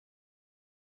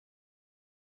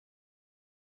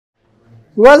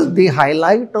Well, the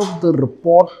highlight of the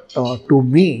report to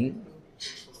me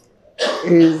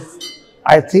is,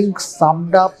 I think,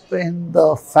 summed up in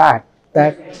the fact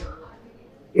that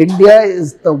India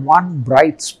is the one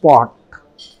bright spot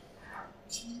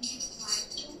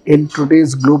in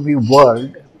today's gloomy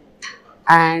world,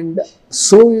 and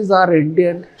so is our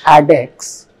Indian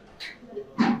ADEX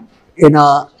in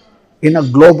a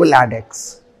global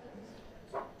ADEX.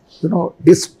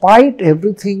 Despite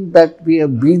everything that we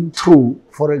have been through,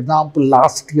 for example,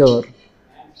 last year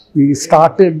we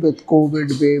started with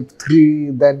COVID wave 3,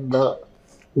 then the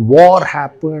war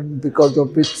happened, because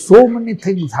of which so many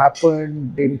things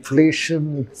happened,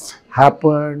 inflation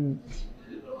happened,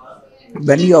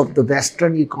 many of the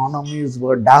Western economies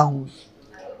were down.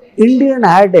 Indian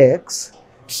ADEX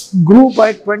grew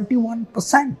by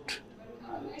 21%.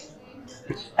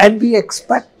 And we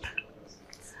expect,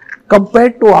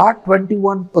 compared to our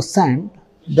 21%,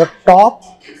 the top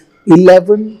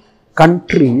 11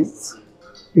 countries,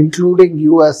 including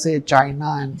USA,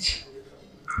 China, and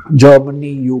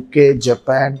Germany, UK,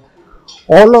 Japan,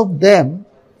 all of them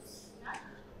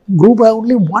grew by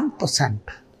only 1%.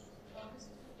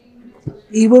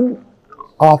 Even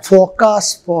our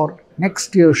forecast for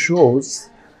next year shows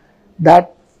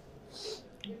that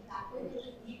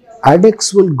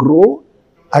ADEX will grow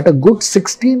at a good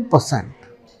 16%,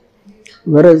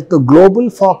 whereas the global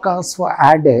forecast for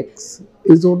ADEX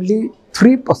is only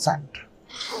 3%.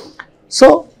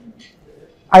 So,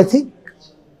 I think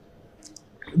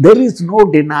there is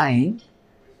no denying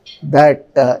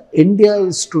that India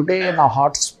is today in a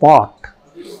hot spot,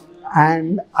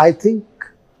 and I think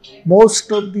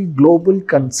most of the global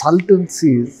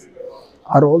consultancies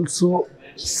are also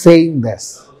saying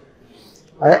this.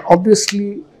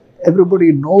 Obviously,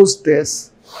 everybody knows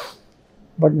this,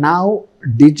 but now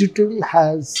digital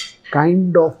has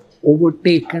kind of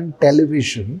overtaken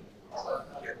television.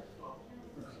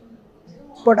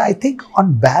 But I think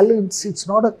on balance, it's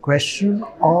not a question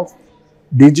of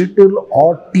digital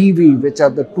or TV, which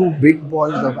are the two big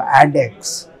boys of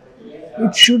ADEX.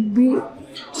 It should be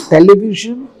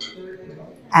television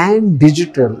and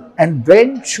digital. And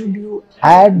when should you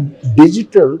add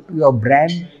digital to your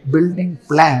brand building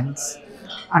plans,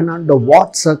 and under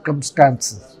what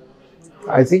circumstances?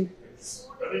 I think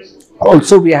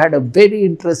also we had a very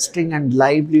interesting and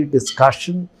lively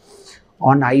discussion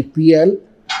on IPL,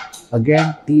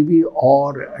 again TV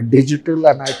or digital,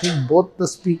 and I think both the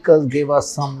speakers gave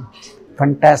us some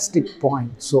fantastic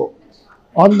points. So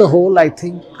on the whole, I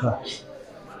think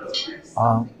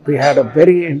we had a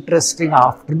very interesting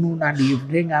afternoon and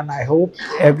evening, and I hope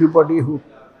everybody who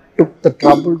took the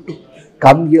trouble to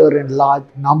come here in large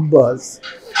numbers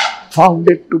found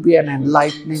it to be an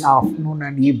enlightening afternoon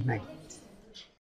and evening.